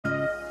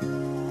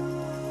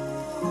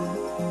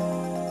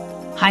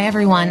Hi,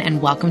 everyone,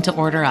 and welcome to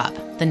Order Up,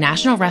 the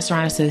National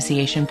Restaurant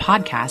Association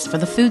podcast for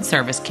the food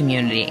service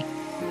community.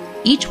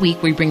 Each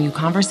week, we bring you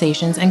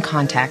conversations and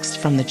context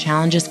from the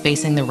challenges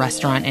facing the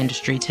restaurant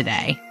industry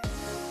today.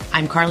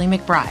 I'm Carly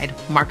McBride,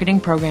 Marketing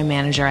Program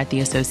Manager at the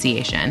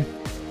association.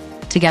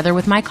 Together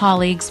with my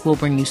colleagues, we'll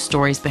bring you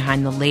stories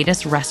behind the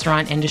latest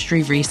restaurant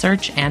industry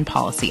research and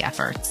policy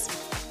efforts.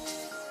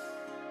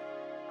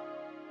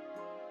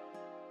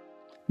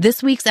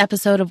 This week's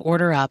episode of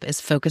Order Up is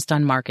focused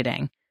on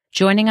marketing.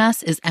 Joining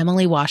us is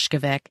Emily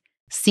Washkovic,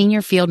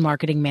 Senior Field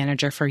Marketing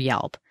Manager for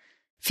Yelp.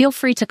 Feel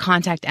free to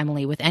contact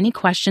Emily with any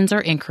questions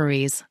or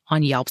inquiries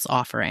on Yelp's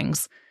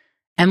offerings.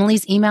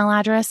 Emily's email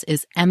address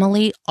is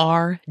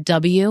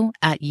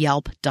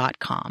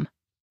emilyrw@yelp.com.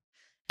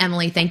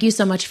 Emily, thank you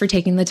so much for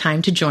taking the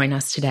time to join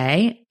us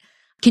today.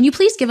 Can you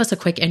please give us a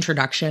quick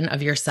introduction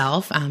of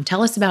yourself?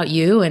 Tell us about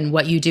you and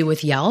what you do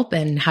with Yelp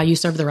and how you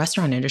serve the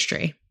restaurant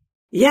industry.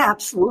 Yeah,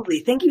 absolutely.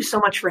 Thank you so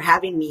much for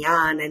having me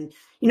on. And,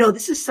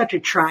 this is such a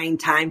trying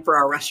time for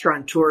our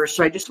restaurateurs.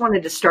 So I just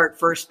wanted to start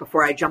first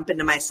before I jump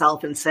into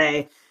myself and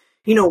say,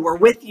 we're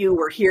with you.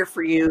 We're here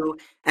for you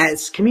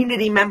as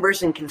community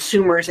members and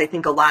consumers. I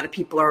think a lot of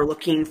people are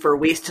looking for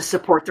ways to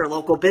support their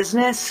local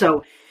business.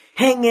 So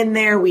hang in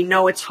there. We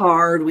know it's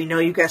hard. We know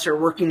you guys are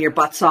working your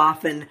butts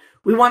off and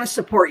we want to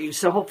support you.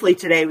 So hopefully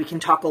today we can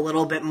talk a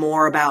little bit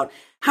more about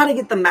how to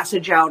get the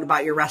message out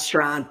about your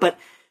restaurant. But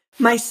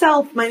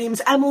myself, my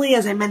name's Emily.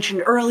 As I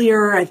mentioned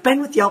earlier, I've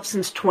been with Yelp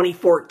since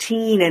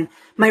 2014, and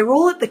my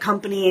role at the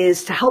company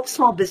is to help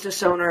small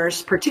business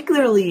owners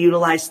particularly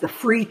utilize the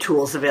free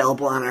tools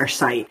available on our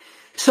site.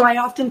 So I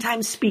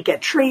oftentimes speak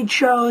at trade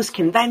shows,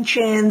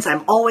 conventions.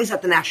 I'm always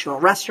at the National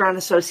Restaurant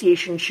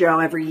Association show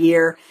every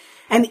year.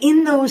 And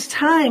in those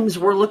times,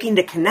 we're looking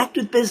to connect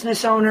with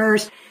business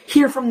owners,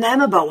 hear from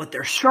them about what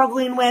they're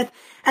struggling with,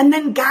 and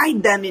then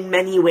guide them in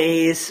many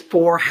ways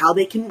for how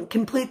they can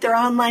complete their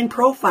online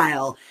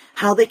profile,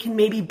 how they can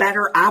maybe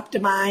better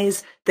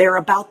optimize their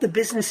about the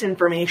business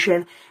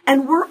information.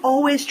 And we're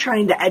always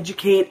trying to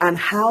educate on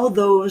how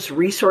those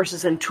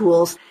resources and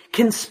tools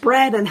can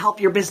spread and help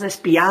your business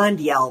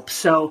beyond Yelp.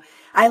 So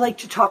I like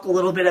to talk a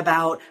little bit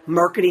about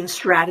marketing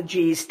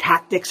strategies,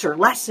 tactics, or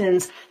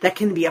lessons that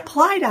can be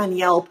applied on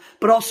Yelp,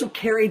 but also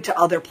carried to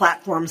other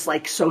platforms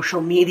like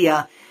social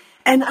media.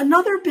 And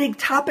another big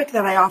topic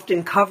that I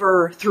often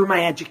cover through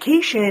my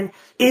education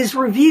is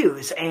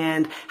reviews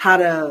and how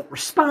to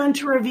respond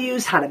to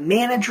reviews, how to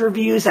manage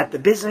reviews at the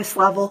business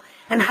level,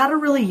 and how to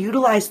really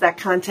utilize that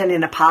content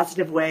in a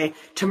positive way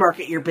to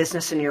market your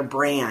business and your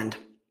brand.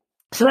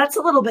 So that's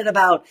a little bit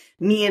about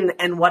me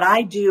and what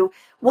I do.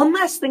 One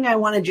last thing I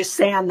want to just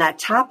say on that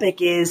topic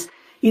is,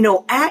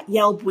 at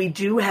Yelp, we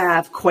do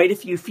have quite a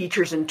few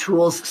features and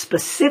tools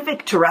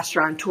specific to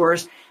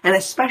restaurateurs, and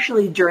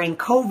especially during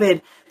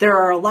COVID, there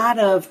are a lot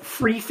of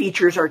free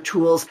features or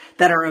tools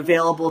that are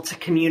available to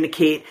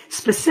communicate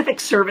specific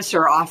service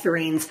or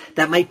offerings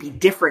that might be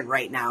different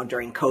right now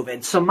during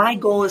COVID. So my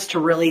goal is to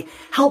really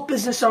help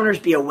business owners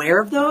be aware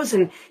of those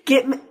and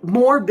get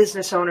more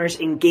business owners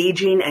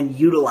engaging and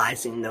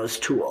utilizing those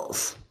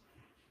tools.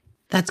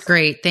 That's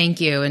great.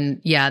 Thank you.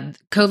 And yeah,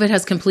 COVID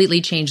has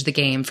completely changed the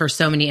game for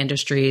so many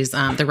industries,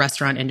 the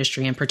restaurant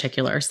industry in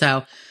particular.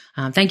 So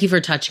thank you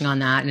for touching on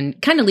that,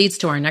 and kind of leads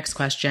to our next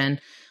question.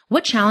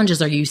 What challenges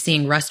are you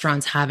seeing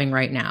restaurants having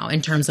right now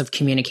in terms of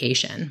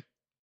communication?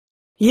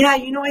 Yeah,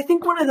 I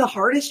think one of the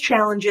hardest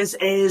challenges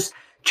is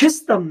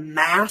just the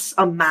mass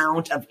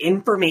amount of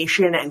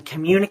information and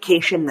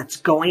communication that's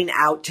going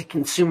out to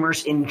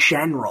consumers in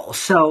general.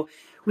 So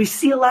we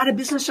see a lot of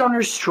business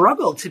owners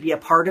struggle to be a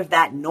part of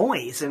that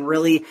noise and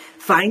really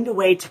find a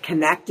way to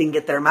connect and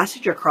get their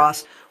message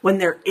across when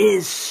there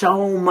is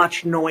so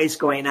much noise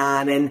going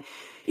on. And,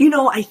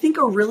 I think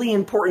a really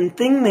important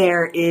thing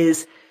there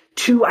is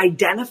to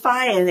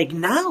identify and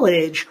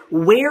acknowledge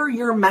where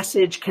your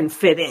message can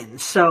fit in.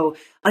 So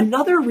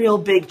another real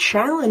big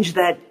challenge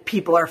that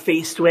people are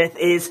faced with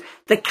is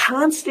the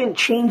constant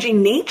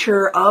changing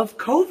nature of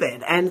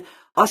COVID and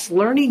us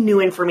learning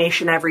new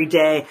information every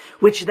day,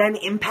 which then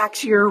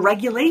impacts your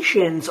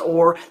regulations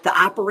or the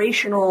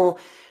operational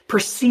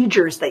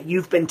procedures that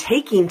you've been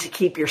taking to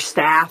keep your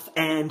staff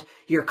and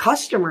your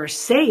customers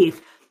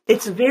safe.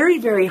 It's very,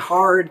 very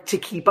hard to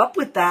keep up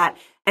with that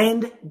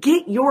and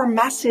get your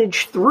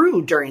message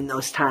through during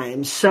those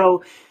times.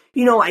 So,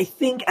 I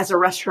think as a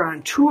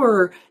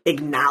restaurateur,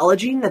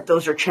 acknowledging that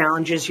those are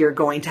challenges you're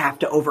going to have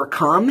to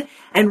overcome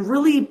and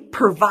really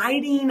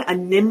providing a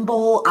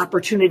nimble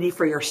opportunity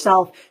for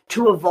yourself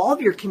to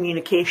evolve your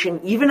communication,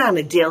 even on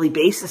a daily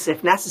basis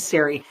if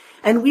necessary.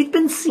 And we've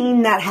been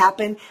seeing that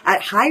happen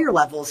at higher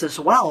levels as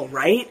well,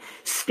 right?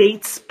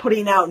 States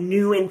putting out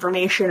new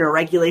information or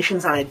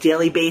regulations on a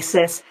daily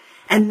basis.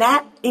 And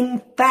that, in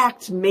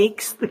fact,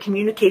 makes the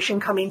communication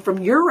coming from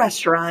your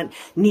restaurant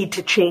need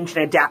to change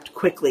and adapt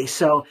quickly.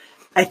 So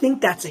I think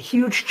that's a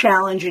huge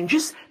challenge, and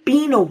just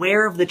being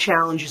aware of the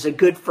challenge is a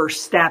good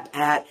first step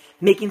at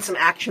making some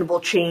actionable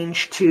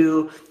change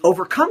to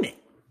overcome it.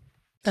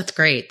 That's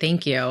great.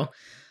 Thank you.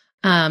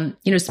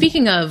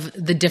 Speaking of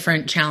the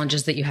different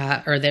challenges that you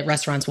have or that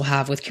restaurants will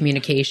have with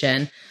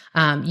communication,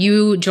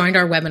 you joined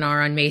our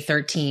webinar on May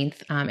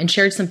 13th and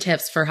shared some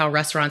tips for how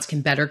restaurants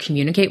can better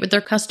communicate with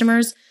their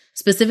customers,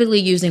 specifically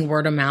using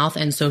word of mouth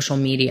and social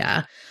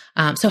media.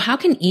 So how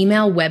can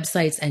email,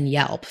 websites, and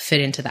Yelp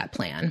fit into that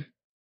plan?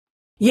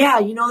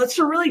 Yeah, that's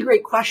a really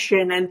great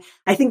question. And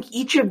I think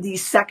each of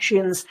these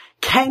sections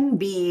can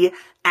be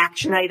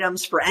action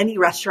items for any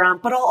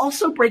restaurant, but I'll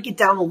also break it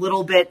down a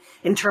little bit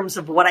in terms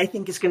of what I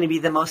think is going to be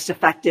the most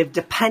effective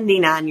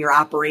depending on your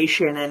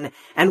operation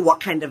and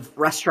what kind of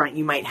restaurant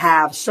you might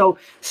have. So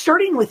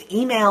starting with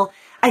email,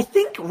 I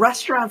think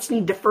restaurants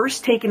need to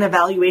first take an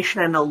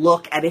evaluation and a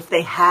look at if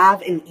they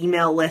have an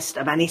email list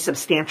of any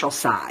substantial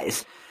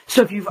size.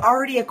 So if you've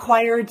already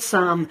acquired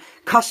some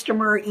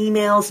customer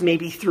emails,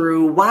 maybe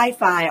through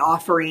Wi-Fi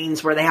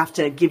offerings where they have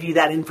to give you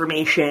that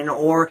information,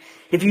 or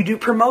if you do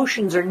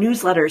promotions or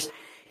newsletters,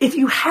 if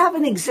you have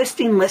an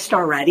existing list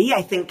already,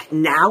 I think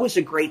now is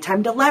a great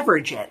time to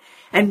leverage it.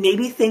 And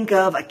maybe think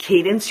of a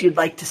cadence you'd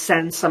like to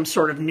send some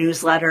sort of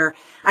newsletter.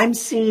 I'm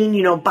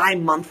seeing,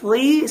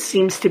 bi-monthly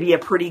seems to be a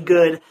pretty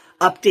good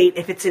update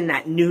if it's in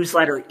that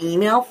newsletter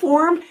email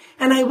form.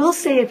 And I will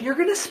say, if you're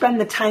going to spend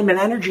the time and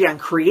energy on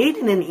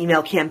creating an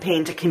email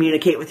campaign to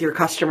communicate with your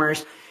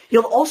customers,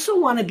 you'll also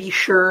want to be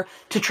sure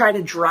to try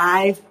to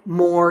drive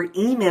more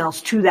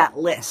emails to that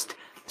list.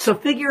 So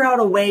figure out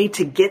a way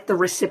to get the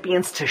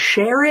recipients to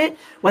share it,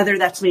 whether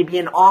that's maybe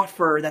an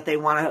offer that they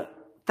want to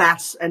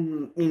fast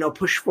and,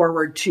 push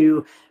forward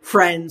to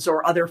friends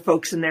or other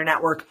folks in their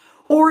network,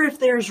 or if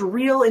there's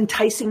real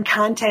enticing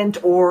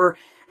content or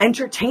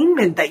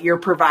entertainment that you're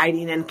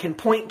providing and can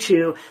point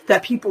to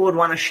that people would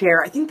want to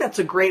share. I think that's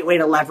a great way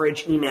to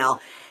leverage email.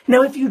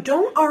 Now, if you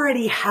don't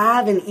already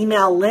have an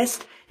email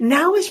list,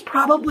 now is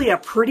probably a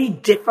pretty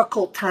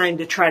difficult time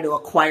to try to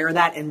acquire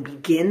that and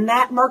begin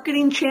that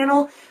marketing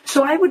channel.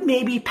 So I would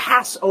maybe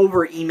pass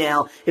over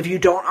email if you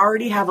don't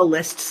already have a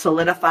list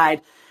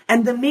solidified.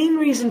 And the main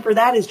reason for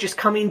that is just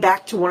coming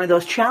back to one of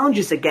those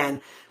challenges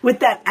again.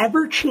 With that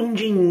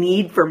ever-changing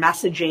need for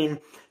messaging,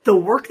 the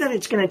work that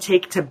it's going to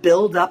take to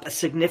build up a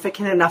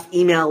significant enough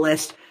email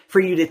list for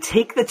you to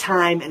take the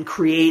time and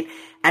create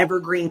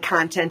evergreen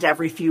content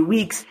every few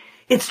weeks,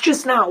 it's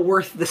just not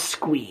worth the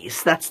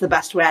squeeze. That's the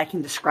best way I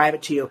can describe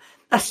it to you,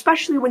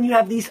 especially when you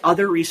have these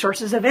other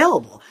resources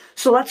available.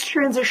 So let's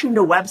transition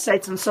to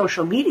websites and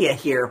social media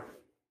here.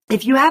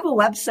 If you have a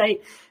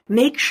website,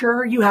 make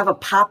sure you have a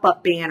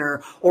pop-up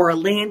banner or a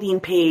landing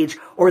page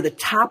or the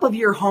top of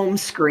your home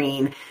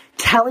screen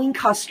telling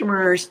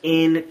customers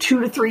in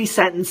 2 to 3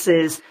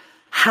 sentences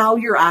how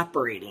you're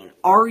operating.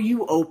 Are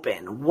you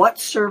open? What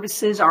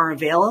services are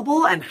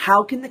available? And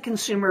how can the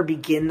consumer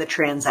begin the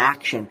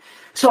transaction?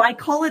 So I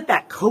call it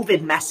that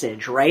COVID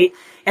message, right?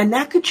 And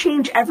that could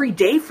change every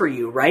day for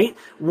you, right?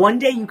 One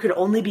day you could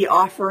only be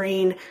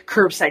offering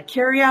curbside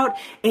carryout,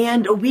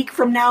 and a week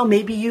from now,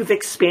 maybe you've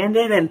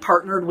expanded and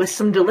partnered with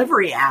some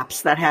delivery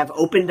apps that have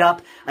opened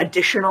up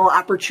additional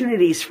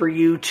opportunities for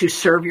you to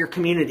serve your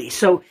community.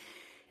 So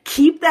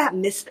keep that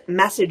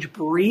message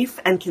brief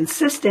and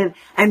consistent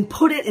and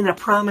put it in a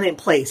prominent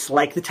place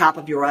like the top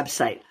of your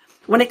website.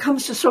 When it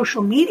comes to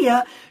social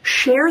media,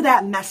 share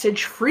that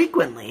message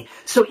frequently.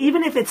 So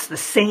even if it's the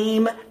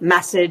same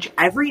message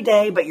every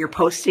day, but you're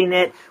posting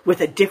it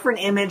with a different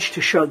image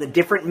to show the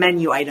different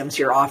menu items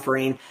you're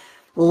offering,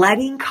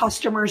 letting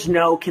customers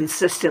know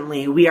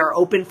consistently, we are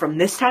open from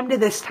this time to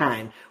this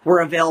time.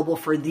 We're available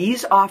for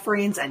these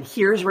offerings, and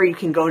here's where you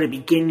can go to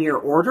begin your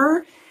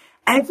order.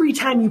 Every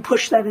time you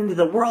push that into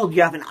the world,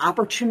 you have an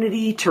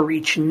opportunity to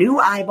reach new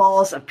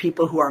eyeballs of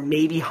people who are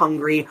maybe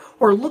hungry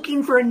or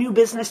looking for a new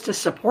business to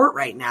support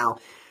right now.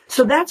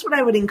 So that's what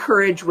I would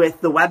encourage with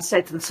the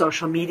websites and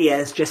social media,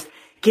 is just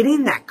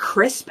getting that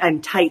crisp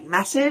and tight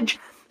message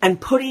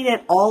and putting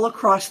it all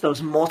across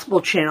those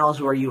multiple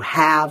channels where you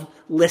have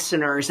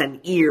listeners and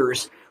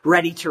ears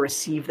ready to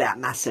receive that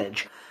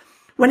message.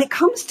 When it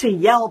comes to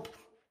Yelp,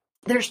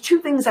 there's 2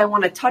 things I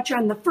want to touch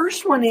on. The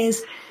first one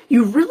is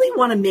you really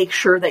want to make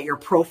sure that your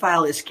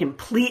profile is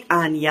complete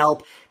on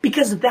Yelp,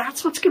 because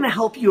that's what's going to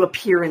help you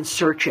appear in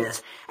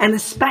searches. And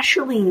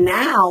especially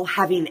now,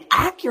 having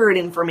accurate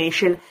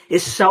information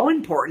is so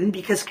important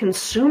because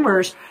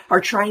consumers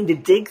are trying to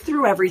dig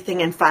through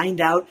everything and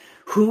find out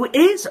who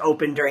is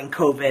open during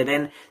COVID.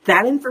 And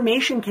that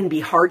information can be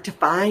hard to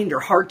find or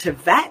hard to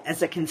vet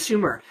as a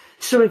consumer.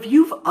 So if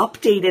you've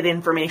updated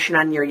information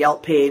on your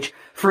Yelp page,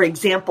 for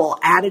example,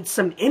 added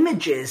some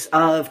images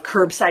of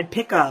curbside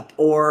pickup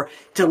or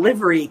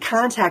delivery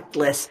contact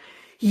lists,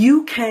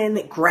 you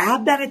can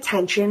grab that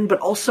attention, but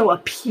also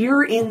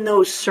appear in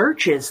those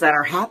searches that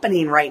are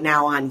happening right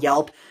now on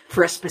Yelp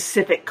for a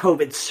specific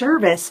COVID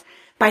service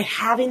by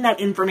having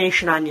that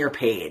information on your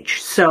page.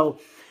 So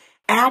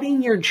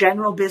adding your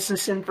general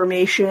business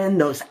information,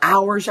 those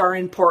hours are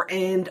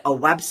important, a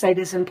website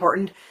is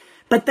important,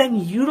 but then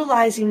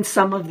utilizing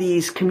some of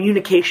these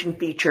communication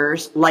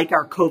features like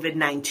our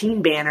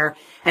COVID-19 banner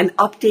and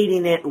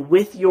updating it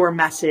with your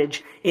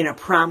message in a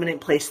prominent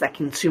place that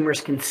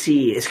consumers can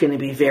see is going to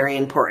be very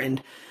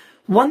important.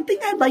 One thing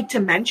I'd like to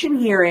mention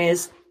here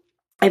is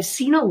I've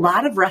seen a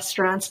lot of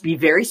restaurants be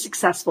very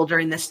successful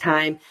during this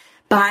time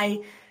by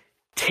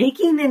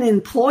taking an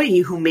employee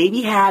who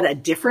maybe had a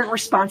different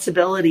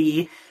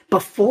responsibility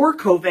before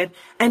COVID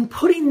and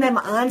putting them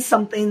on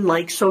something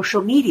like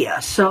social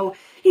media. So,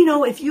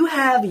 if you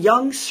have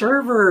young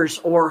servers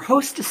or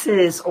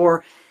hostesses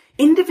or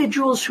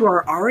individuals who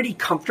are already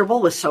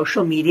comfortable with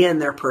social media in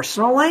their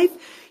personal life,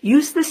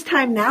 use this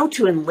time now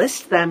to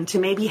enlist them to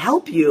maybe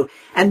help you.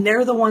 And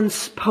they're the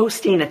ones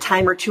posting a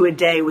time or two a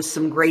day with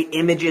some great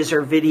images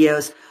or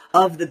videos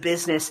of the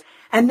business.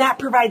 And that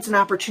provides an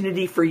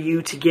opportunity for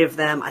you to give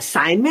them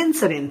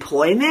assignments and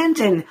employment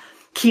and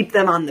keep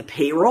them on the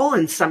payroll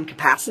in some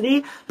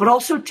capacity, but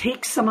also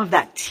take some of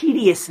that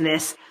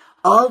tediousness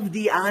of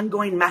the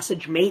ongoing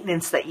message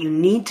maintenance that you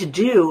need to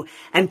do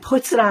and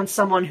puts it on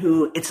someone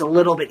who it's a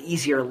little bit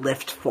easier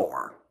lift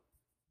for.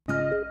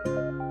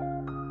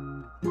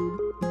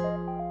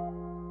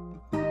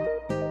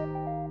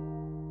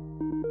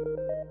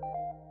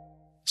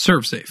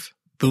 ServSafe,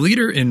 the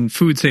leader in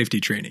food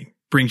safety training,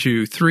 brings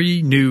you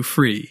 3 new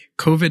free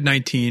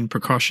COVID-19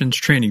 precautions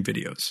training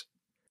videos.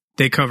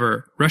 They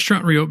cover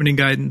restaurant reopening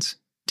guidance,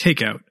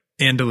 takeout,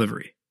 and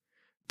delivery.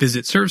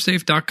 Visit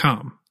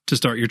servesafe.com to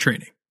start your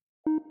training.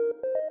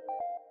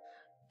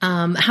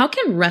 How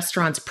can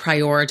restaurants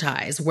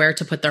prioritize where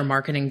to put their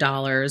marketing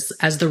dollars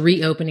as the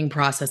reopening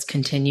process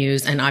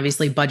continues and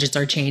obviously budgets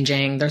are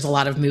changing? There's a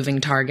lot of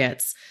moving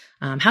targets.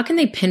 How can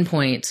they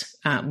pinpoint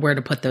where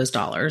to put those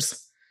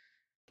dollars?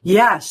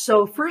 Yeah,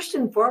 so first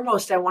and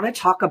foremost, I want to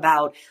talk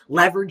about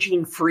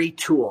leveraging free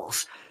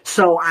tools.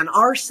 So on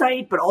our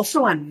site, but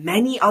also on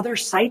many other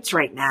sites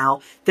right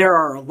now, there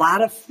are a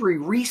lot of free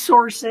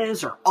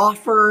resources or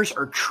offers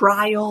or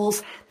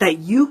trials that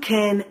you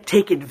can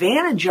take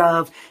advantage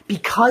of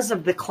because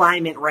of the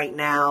climate right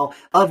now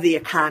of the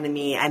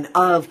economy and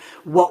of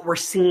what we're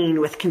seeing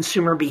with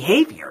consumer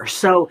behavior.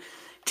 So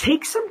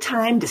take some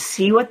time to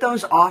see what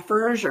those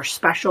offers or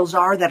specials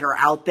are that are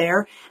out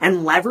there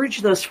and leverage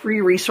those free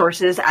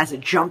resources as a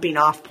jumping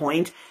off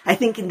point. I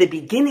think in the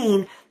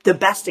beginning, the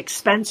best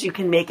expense you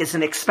can make is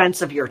an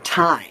expense of your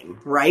time,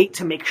 right?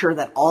 To make sure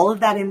that all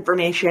of that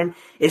information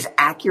is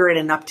accurate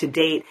and up to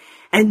date,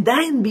 and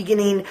then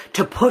beginning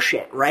to push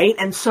it, right?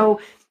 And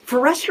so for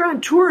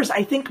restaurateurs,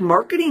 I think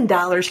marketing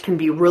dollars can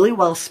be really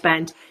well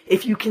spent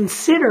if you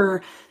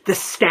consider the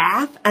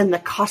staff and the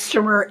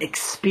customer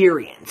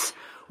experience.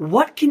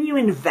 What can you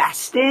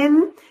invest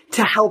in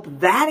to help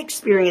that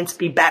experience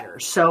be better?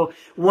 So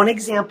one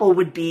example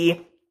would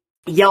be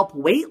Yelp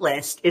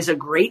Waitlist is a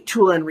great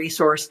tool and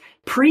resource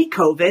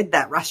pre-COVID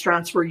that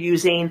restaurants were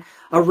using.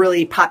 A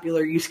really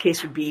popular use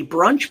case would be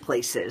brunch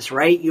places,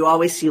 right? You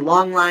always see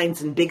long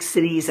lines in big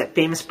cities at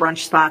famous brunch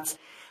spots.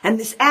 And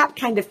this app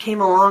kind of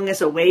came along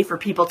as a way for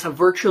people to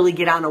virtually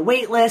get on a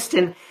wait list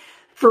and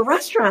for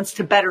restaurants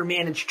to better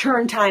manage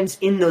turn times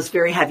in those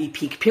very heavy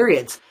peak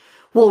periods.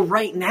 Well,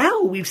 right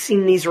now we've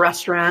seen these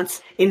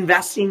restaurants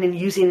investing and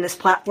using this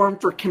platform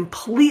for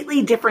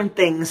completely different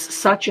things,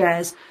 such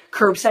as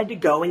curbside to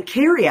go and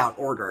carry out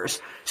orders.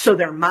 So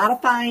they're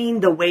modifying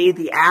the way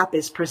the app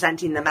is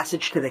presenting the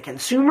message to the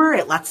consumer.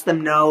 It lets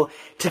them know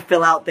to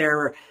fill out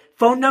their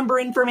phone number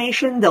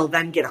information. They'll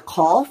then get a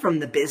call from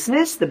the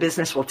business. The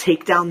business will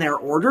take down their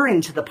order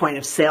into the point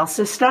of sale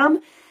system.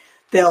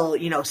 They'll,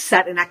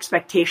 set an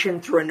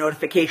expectation through a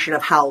notification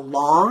of how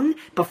long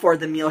before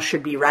the meal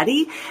should be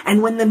ready.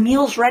 And when the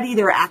meal's ready,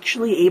 they're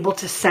actually able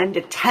to send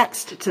a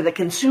text to the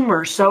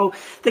consumer. So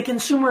the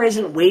consumer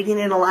isn't waiting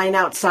in a line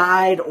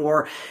outside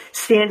or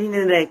standing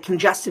in a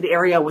congested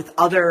area with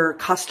other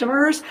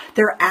customers.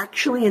 They're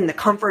actually in the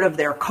comfort of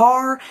their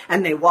car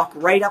and they walk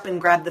right up and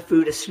grab the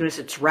food as soon as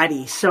it's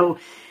ready. So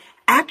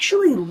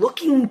actually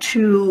looking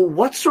to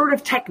what sort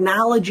of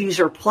technologies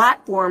or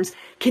platforms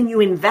can you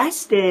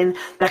invest in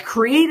that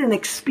create an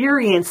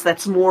experience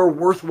that's more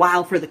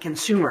worthwhile for the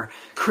consumer,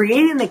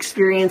 create an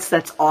experience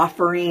that's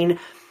offering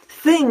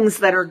things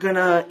that are going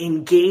to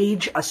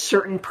engage a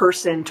certain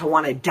person to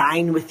want to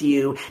dine with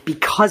you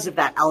because of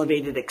that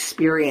elevated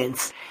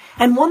experience.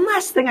 And one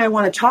last thing I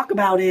want to talk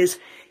about is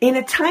in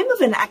a time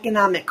of an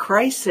economic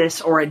crisis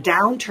or a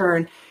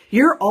downturn,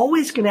 you're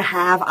always going to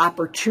have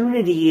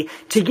opportunity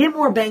to get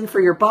more bang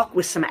for your buck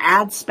with some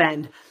ad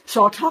spend.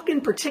 So I'll talk in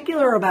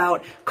particular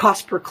about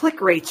cost per click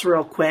rates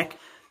real quick.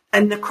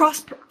 And the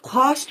cost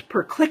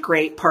per click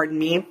rate,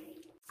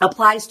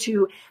 applies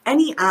to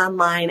any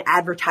online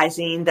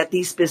advertising that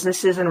these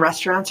businesses and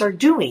restaurants are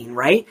doing,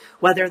 right?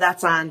 Whether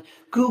that's on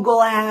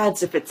Google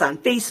Ads, if it's on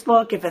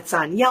Facebook, if it's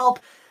on Yelp.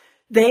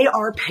 They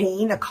are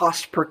paying a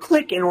cost per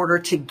click in order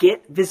to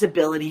get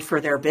visibility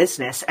for their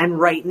business. And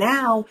right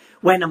now,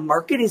 when a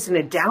market is in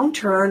a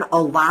downturn,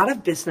 a lot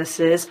of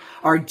businesses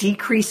are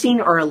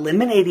decreasing or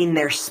eliminating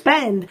their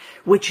spend,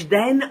 which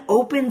then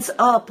opens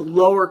up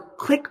lower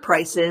click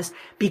prices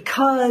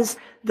because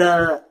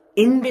the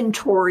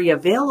inventory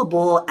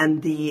available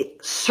and the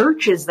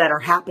searches that are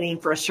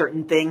happening for a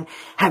certain thing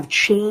have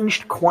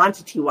changed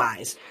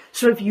quantity-wise.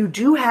 So if you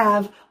do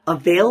have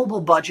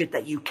available budget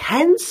that you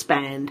can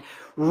spend,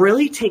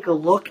 really take a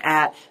look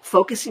at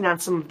focusing on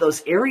some of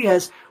those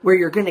areas where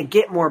you're going to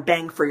get more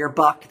bang for your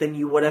buck than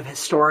you would have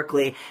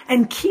historically.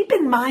 And keep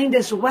in mind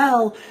as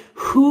well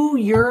who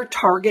your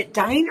target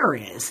diner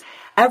is.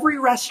 Every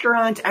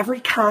restaurant, every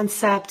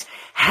concept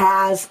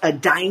has a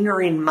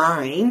diner in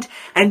mind.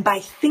 And by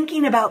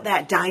thinking about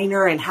that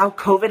diner and how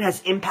COVID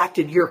has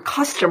impacted your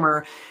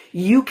customer,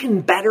 you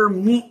can better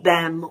meet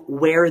them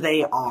where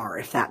they are,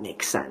 if that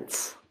makes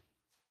sense.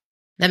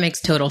 That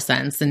makes total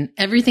sense. And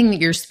everything that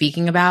you're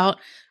speaking about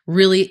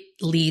really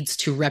leads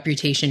to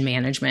reputation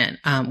management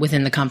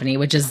within the company,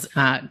 which is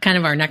kind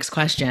of our next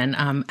question.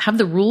 Have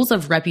the rules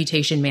of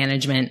reputation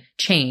management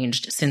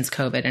changed since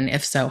COVID? And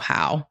if so,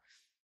 how?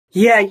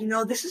 Yeah,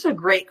 this is a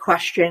great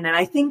question. And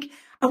I think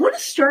I want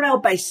to start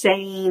out by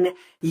saying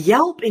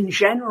Yelp in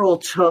general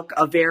took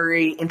a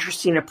very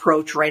interesting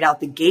approach right out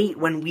the gate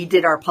when we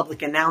did our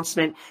public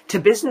announcement to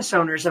business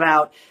owners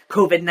about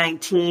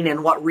COVID-19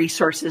 and what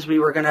resources we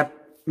were going to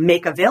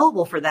make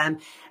available for them.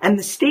 And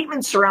the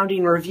statement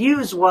surrounding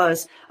reviews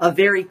was a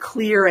very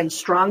clear and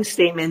strong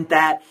statement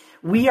that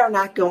we are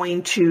not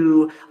going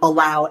to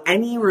allow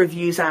any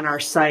reviews on our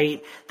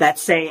site that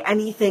say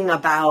anything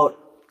about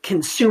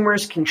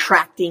consumers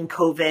contracting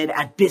COVID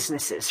at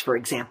businesses, for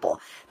example.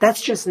 That's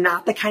just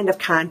not the kind of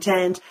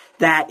content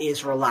that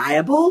is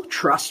reliable,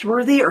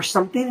 trustworthy, or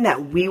something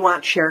that we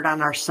want shared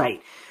on our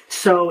site.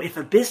 So if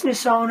a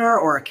business owner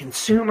or a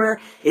consumer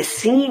is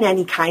seeing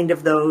any kind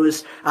of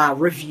those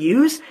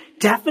reviews,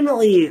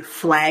 definitely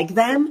flag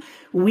them.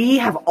 We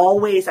have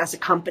always, as a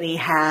company,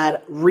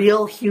 had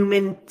real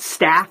human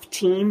staff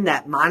team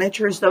that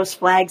monitors those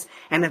flags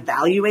and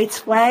evaluates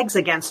flags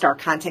against our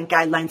content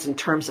guidelines and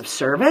terms of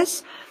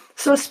service.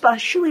 So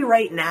especially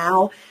right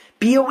now,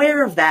 be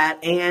aware of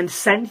that and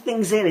send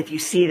things in if you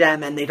see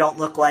them and they don't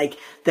look like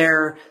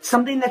they're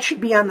something that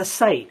should be on the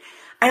site.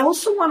 I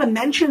also want to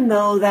mention,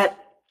 though, that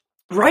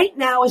right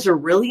now is a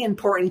really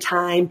important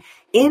time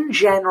in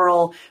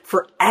general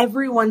for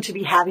everyone to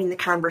be having the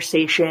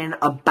conversation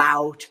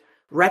about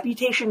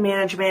reputation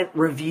management,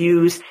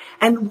 reviews,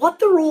 and what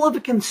the role of a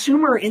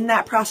consumer in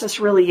that process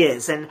really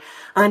is. And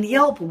on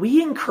Yelp,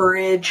 we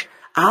encourage,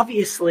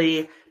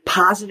 obviously,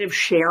 positive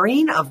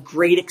sharing of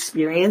great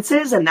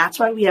experiences. And that's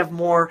why we have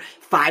more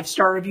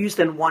 5-star reviews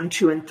than 1,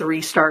 2, and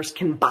 3 stars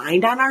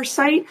combined on our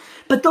site.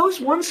 But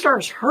those 1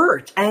 stars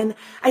hurt. And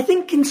I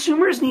think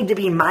consumers need to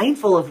be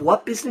mindful of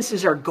what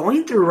businesses are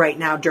going through right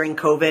now during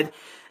COVID.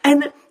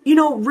 And,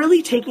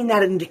 really taking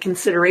that into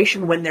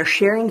consideration when they're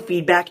sharing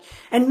feedback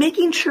and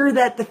making sure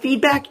that the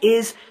feedback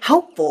is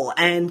helpful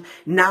and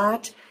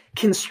not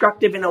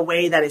constructive in a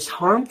way that is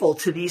harmful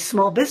to these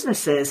small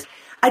businesses.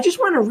 I just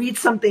want to read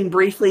something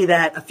briefly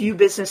that a few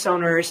business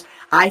owners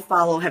I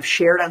follow have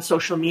shared on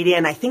social media,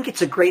 and I think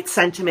it's a great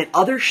sentiment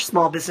other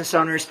small business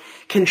owners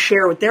can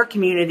share with their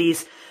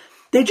communities.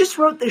 They just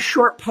wrote this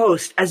short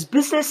post: as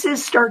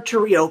businesses start to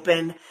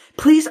reopen,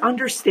 please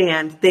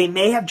understand they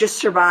may have just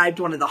survived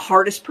one of the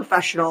hardest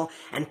professional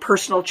and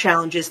personal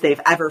challenges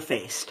they've ever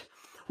faced.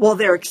 While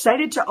they're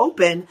excited to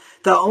open,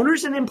 the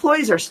owners and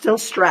employees are still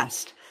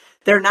stressed.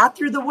 They're not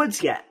through the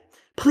woods yet.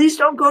 Please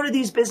don't go to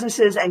these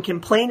businesses and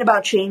complain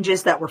about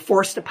changes that were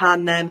forced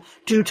upon them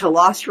due to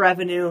lost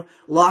revenue,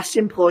 lost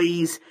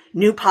employees,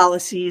 new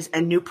policies,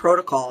 and new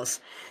protocols.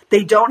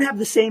 They don't have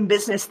the same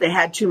business they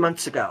had 2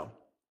 months ago.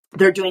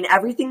 They're doing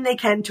everything they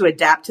can to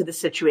adapt to the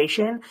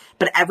situation,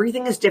 but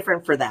everything is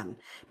different for them.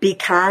 Be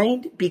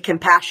kind, be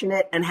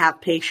compassionate, and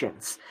have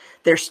patience.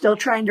 They're still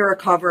trying to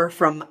recover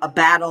from a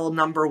battle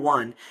number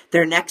 1.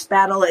 Their next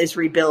battle is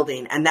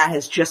rebuilding, and that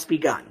has just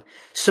begun.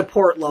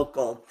 Support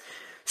local.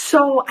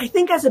 So I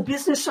think as a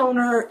business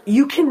owner,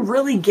 you can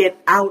really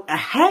get out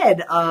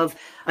ahead of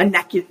a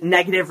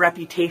negative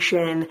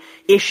reputation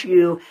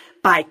issue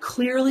by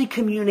clearly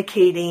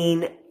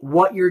communicating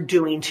what you're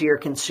doing to your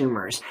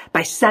consumers,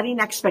 by setting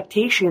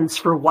expectations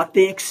for what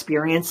the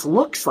experience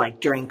looks like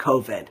during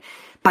COVID,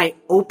 by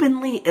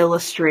openly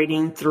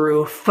illustrating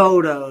through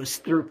photos,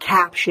 through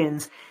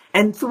captions,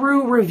 and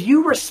through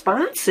review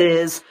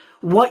responses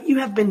what you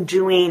have been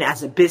doing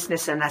as a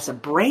business and as a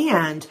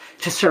brand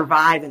to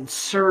survive and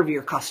serve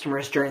your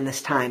customers during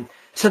this time.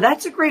 So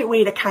that's a great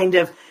way to kind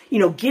of,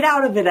 get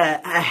out of it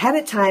ahead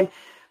of time.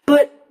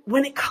 But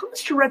when it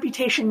comes to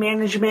reputation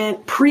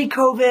management,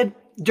 pre-COVID,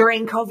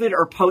 during COVID,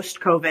 or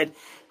post-COVID,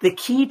 the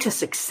key to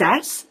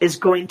success is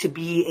going to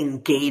be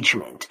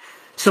engagement.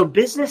 So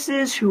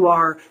businesses who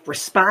are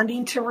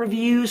responding to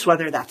reviews,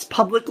 whether that's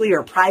publicly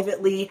or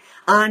privately,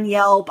 on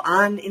Yelp,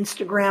 on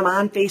Instagram,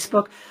 on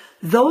Facebook,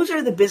 those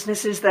are the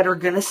businesses that are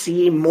going to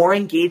see more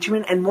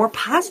engagement and more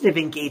positive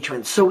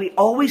engagement. So we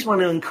always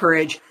want to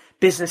encourage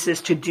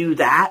businesses to do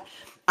that.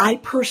 I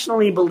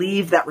personally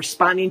believe that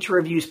responding to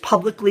reviews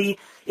publicly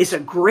is a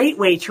great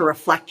way to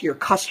reflect your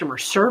customer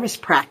service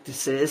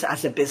practices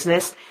as a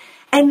business.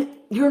 And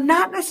you're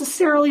not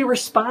necessarily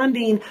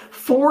responding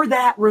for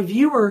that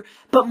reviewer,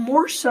 but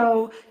more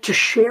so to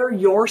share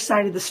your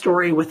side of the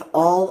story with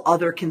all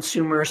other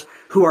consumers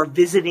who are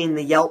visiting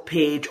the Yelp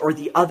page or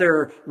the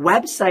other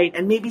website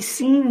and maybe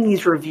seeing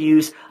these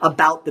reviews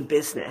about the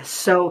business.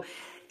 So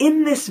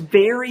in this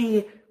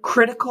very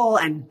critical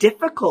and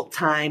difficult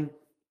time,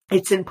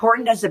 it's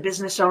important as a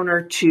business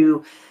owner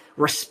to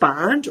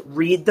respond,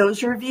 read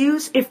those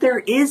reviews. If there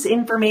is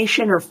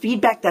information or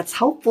feedback that's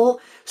helpful,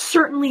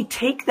 certainly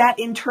take that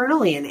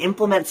internally and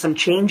implement some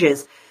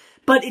changes.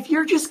 But if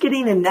you're just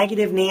getting a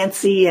negative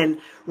Nancy and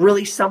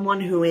really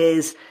someone who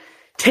is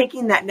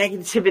taking that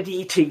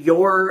negativity to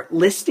your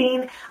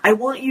listing, I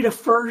want you to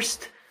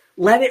first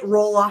let it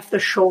roll off the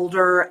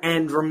shoulder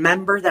and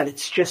remember that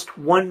it's just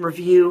one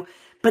review,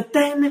 but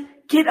then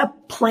get a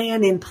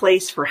plan in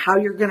place for how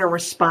you're going to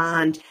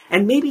respond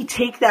and maybe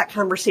take that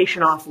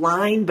conversation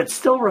offline, but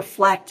still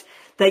reflect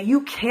that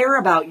you care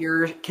about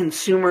your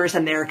consumers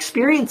and their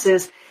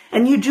experiences.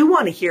 And you do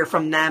want to hear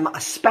from them,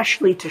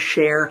 especially to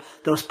share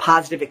those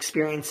positive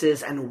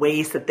experiences and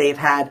ways that they've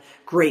had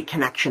great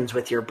connections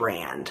with your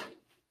brand.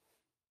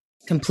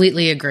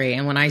 Completely agree.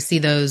 And when I see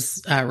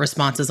those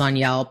responses on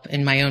Yelp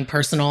in my own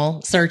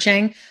personal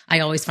searching,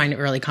 I always find it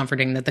really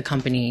comforting that the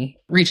company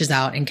reaches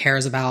out and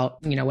cares about,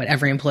 what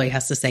every employee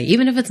has to say,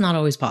 even if it's not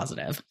always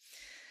positive.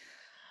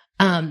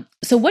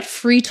 So what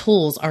free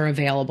tools are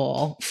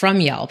available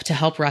from Yelp to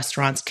help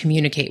restaurants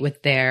communicate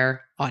with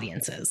their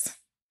audiences?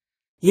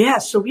 Yeah,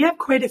 so we have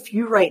quite a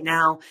few right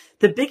now.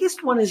 The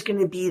biggest one is going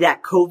to be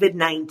that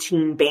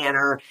COVID-19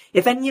 banner.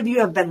 If any of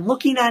you have been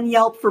looking on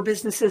Yelp for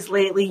businesses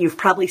lately, you've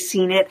probably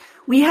seen it.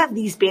 We have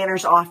these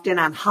banners often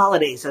on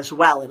holidays as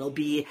well. It'll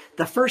be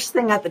the first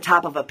thing at the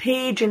top of a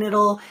page, and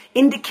it'll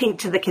indicate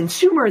to the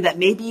consumer that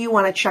maybe you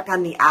want to check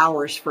on the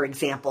hours, for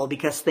example,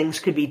 because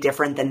things could be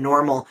different than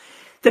normal.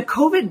 The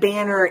COVID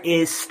banner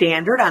is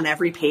standard on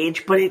every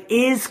page, but it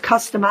is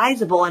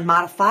customizable and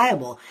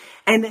modifiable.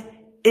 And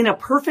in a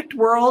perfect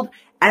world,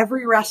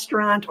 every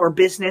restaurant or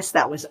business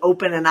that was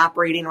open and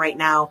operating right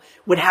now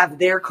would have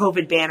their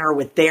COVID banner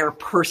with their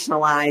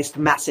personalized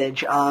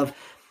message of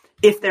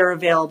if they're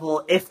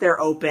available, if they're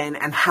open,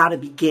 and how to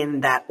begin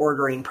that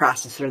ordering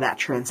process or that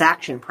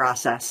transaction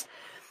process.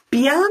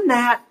 Beyond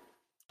that,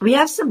 we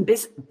have some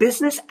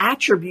business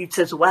attributes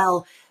as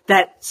well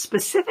that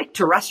specific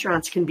to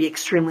restaurants can be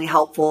extremely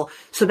helpful.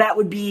 So that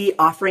would be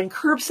offering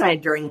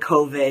curbside during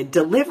COVID,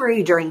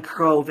 delivery during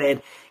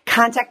COVID,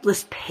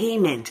 contactless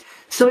payment.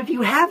 So if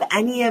you have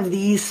any of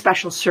these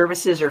special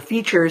services or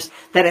features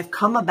that have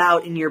come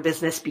about in your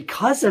business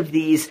because of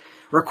these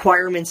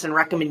requirements and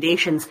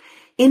recommendations,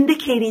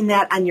 indicating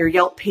that on your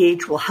Yelp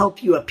page will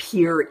help you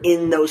appear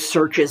in those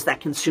searches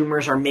that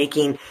consumers are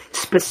making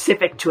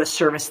specific to a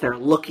service they're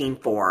looking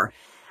for.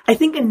 I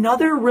think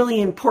another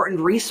really important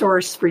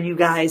resource for you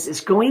guys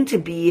is going to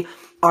be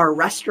our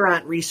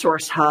restaurant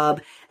resource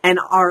hub and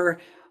our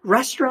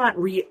restaurant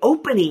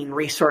reopening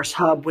resource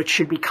hub, which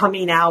should be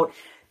coming out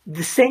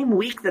the same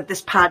week that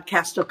this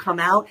podcast will come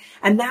out.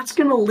 And that's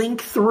going to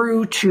link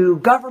through to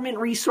government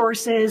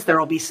resources. There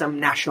will be some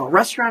National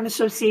Restaurant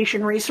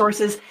Association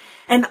resources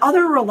and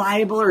other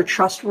reliable or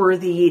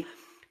trustworthy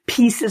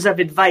pieces of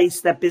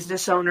advice that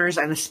business owners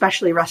and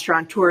especially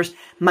restaurateurs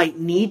might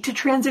need to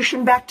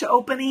transition back to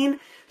opening.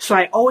 So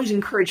I always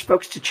encourage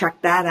folks to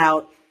check that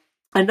out.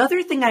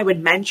 Another thing I would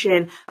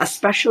mention,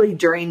 especially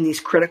during these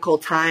critical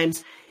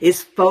times,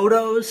 is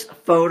photos.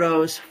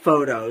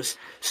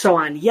 So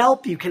on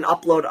Yelp, you can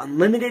upload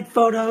unlimited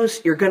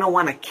photos. You're going to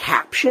want to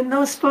caption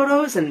those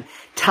photos and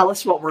tell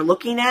us what we're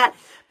looking at.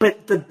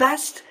 But the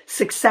best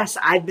success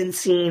I've been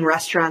seeing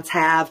restaurants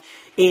have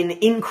in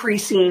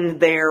increasing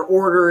their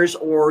orders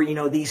or,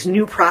 these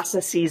new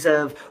processes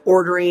of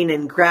ordering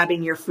and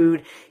grabbing your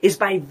food is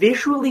by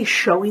visually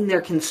showing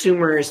their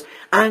consumers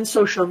on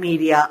social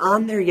media,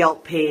 on their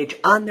Yelp page,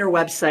 on their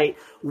website,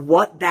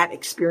 what that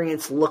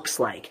experience looks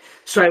like.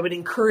 So I would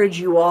encourage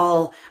you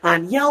all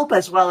on Yelp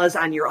as well as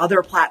on your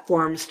other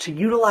platforms to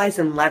utilize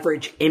and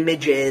leverage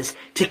images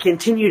to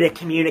continue to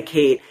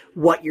communicate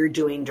what you're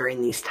doing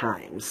during these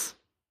times.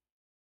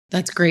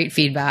 That's great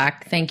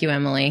feedback. Thank you,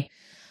 Emily.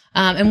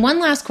 And one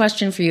last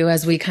question for you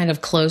as we kind of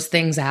close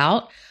things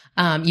out.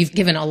 You've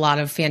given a lot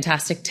of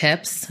fantastic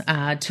tips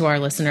to our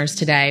listeners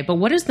today, but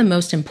what is the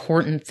most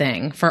important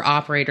thing for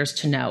operators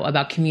to know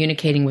about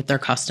communicating with their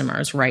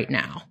customers right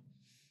now?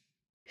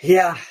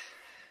 Yeah,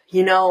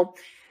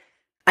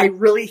 I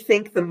really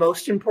think the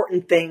most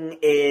important thing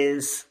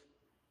is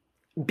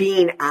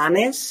being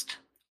honest,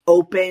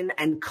 open,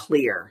 and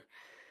clear.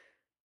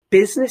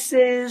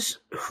 Businesses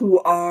who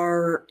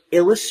are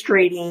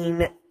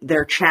illustrating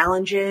their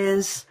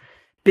challenges,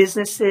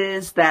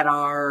 businesses that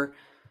are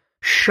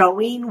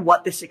showing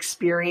what this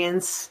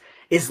experience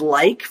is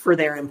like for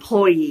their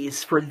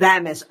employees, for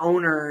them as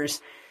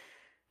owners,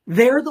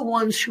 they're the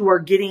ones who are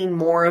getting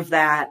more of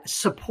that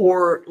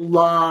support,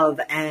 love,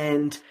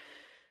 and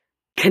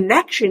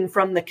connection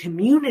from the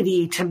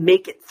community to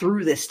make it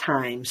through this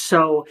time.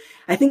 So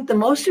I think the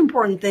most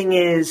important thing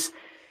is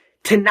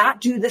to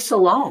not do this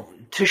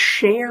alone, to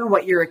share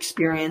what you're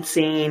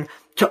experiencing,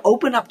 to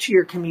open up to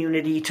your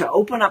community, to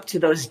open up to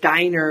those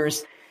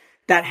diners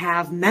that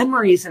have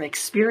memories and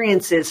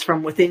experiences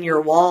from within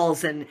your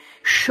walls, and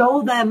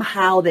show them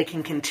how they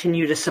can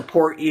continue to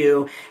support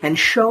you and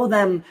show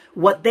them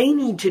what they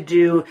need to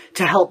do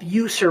to help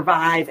you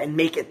survive and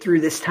make it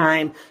through this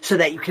time so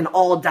that you can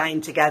all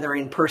dine together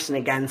in person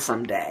again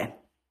someday.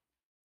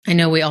 I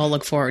know we all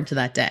look forward to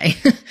that day,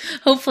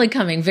 hopefully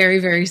coming very,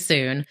 very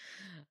soon.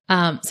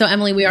 So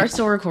Emily, we are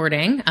still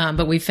recording,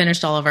 but we've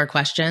finished all of our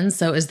questions.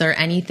 So is there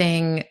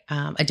anything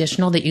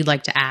additional that you'd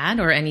like to add,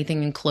 or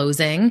anything in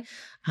closing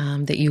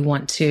that you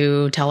want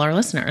to tell our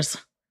listeners?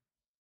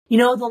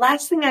 The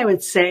last thing I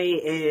would say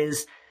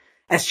is,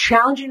 as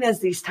challenging as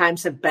these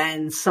times have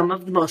been, some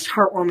of the most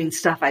heartwarming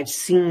stuff I've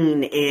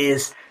seen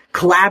is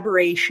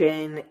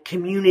collaboration,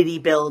 community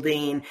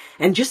building,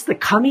 and just the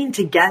coming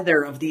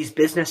together of these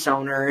business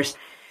owners.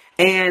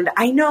 And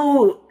I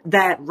know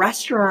that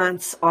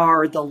restaurants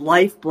are the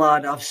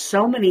lifeblood of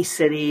so many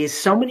cities,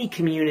 so many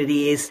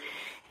communities,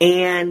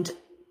 and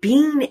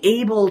being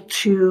able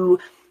to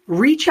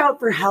reach out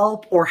for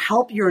help or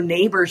help your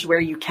neighbors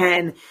where you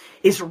can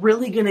is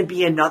really going to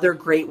be another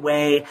great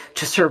way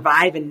to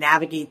survive and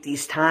navigate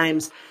these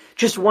times.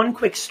 Just one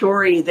quick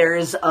story.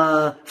 There's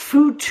a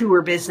food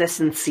tour business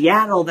in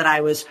Seattle that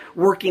I was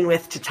working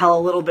with to tell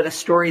a little bit of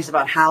stories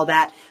about how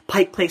that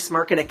Pike Place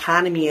Market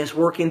economy is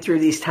working through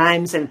these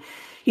times. And,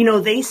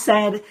 they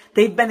said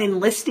they've been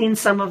enlisting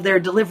some of their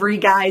delivery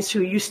guys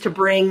who used to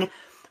bring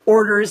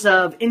orders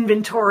of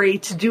inventory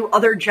to do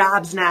other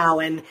jobs now.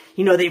 And,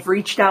 they've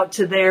reached out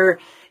to their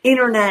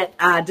internet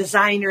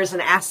designers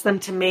and asked them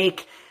to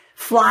make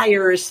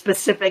flyers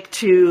specific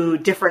to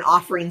different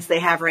offerings they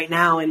have right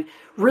now. And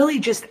really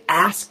just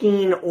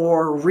asking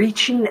or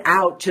reaching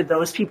out to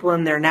those people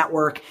in their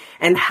network,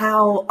 and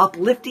how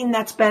uplifting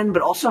that's been,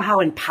 but also how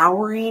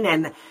empowering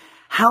and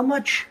how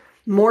much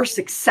more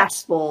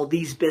successful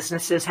these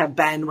businesses have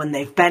been when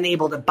they've been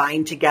able to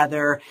bind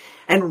together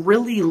and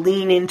really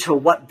lean into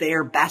what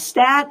they're best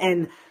at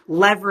and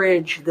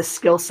leverage the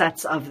skill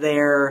sets of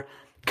their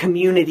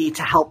community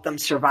to help them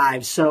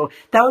survive. So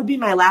that would be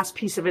my last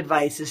piece of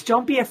advice, is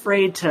don't be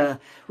afraid to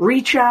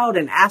reach out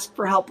and ask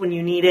for help when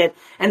you need it,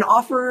 and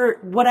offer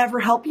whatever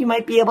help you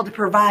might be able to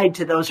provide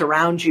to those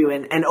around you,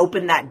 and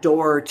open that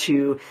door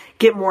to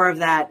get more of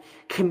that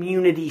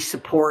community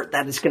support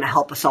that is going to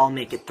help us all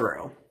make it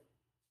through.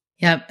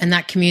 Yep. And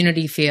that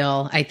community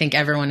feel, I think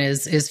everyone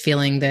is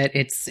feeling that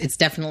it's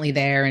definitely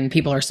there and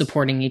people are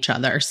supporting each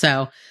other.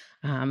 So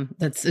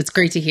it's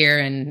great to hear,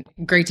 and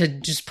great to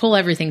just pull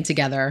everything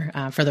together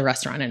for the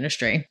restaurant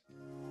industry.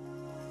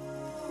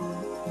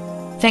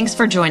 Thanks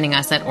for joining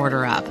us at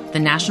Order Up, the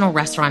National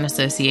Restaurant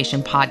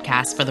Association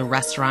podcast for the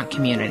restaurant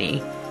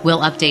community.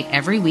 We'll update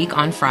every week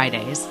on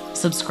Fridays.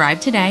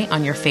 Subscribe today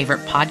on your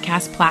favorite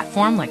podcast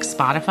platform like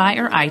Spotify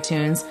or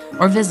iTunes,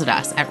 or visit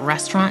us at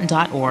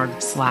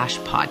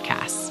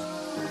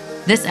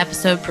restaurant.org/podcasts. This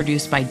episode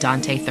produced by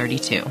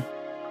Dante32.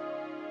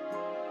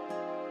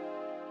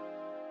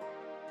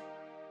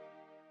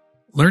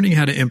 Learning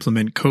how to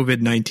implement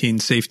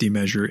COVID-19 safety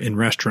measure in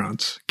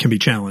restaurants can be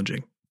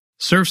challenging.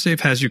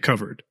 ServSafe has you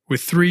covered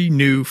with 3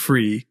 new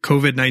free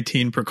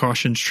COVID-19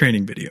 precautions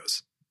training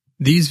videos.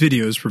 These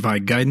videos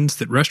provide guidance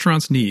that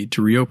restaurants need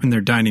to reopen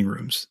their dining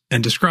rooms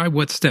and describe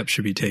what steps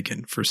should be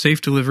taken for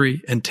safe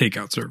delivery and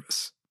takeout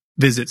service.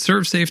 Visit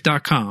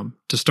ServSafe.com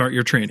to start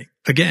your training.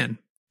 Again,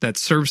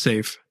 that's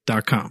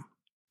ServSafe.com.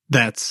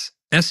 That's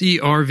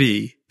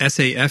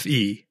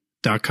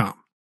ServSafe.com.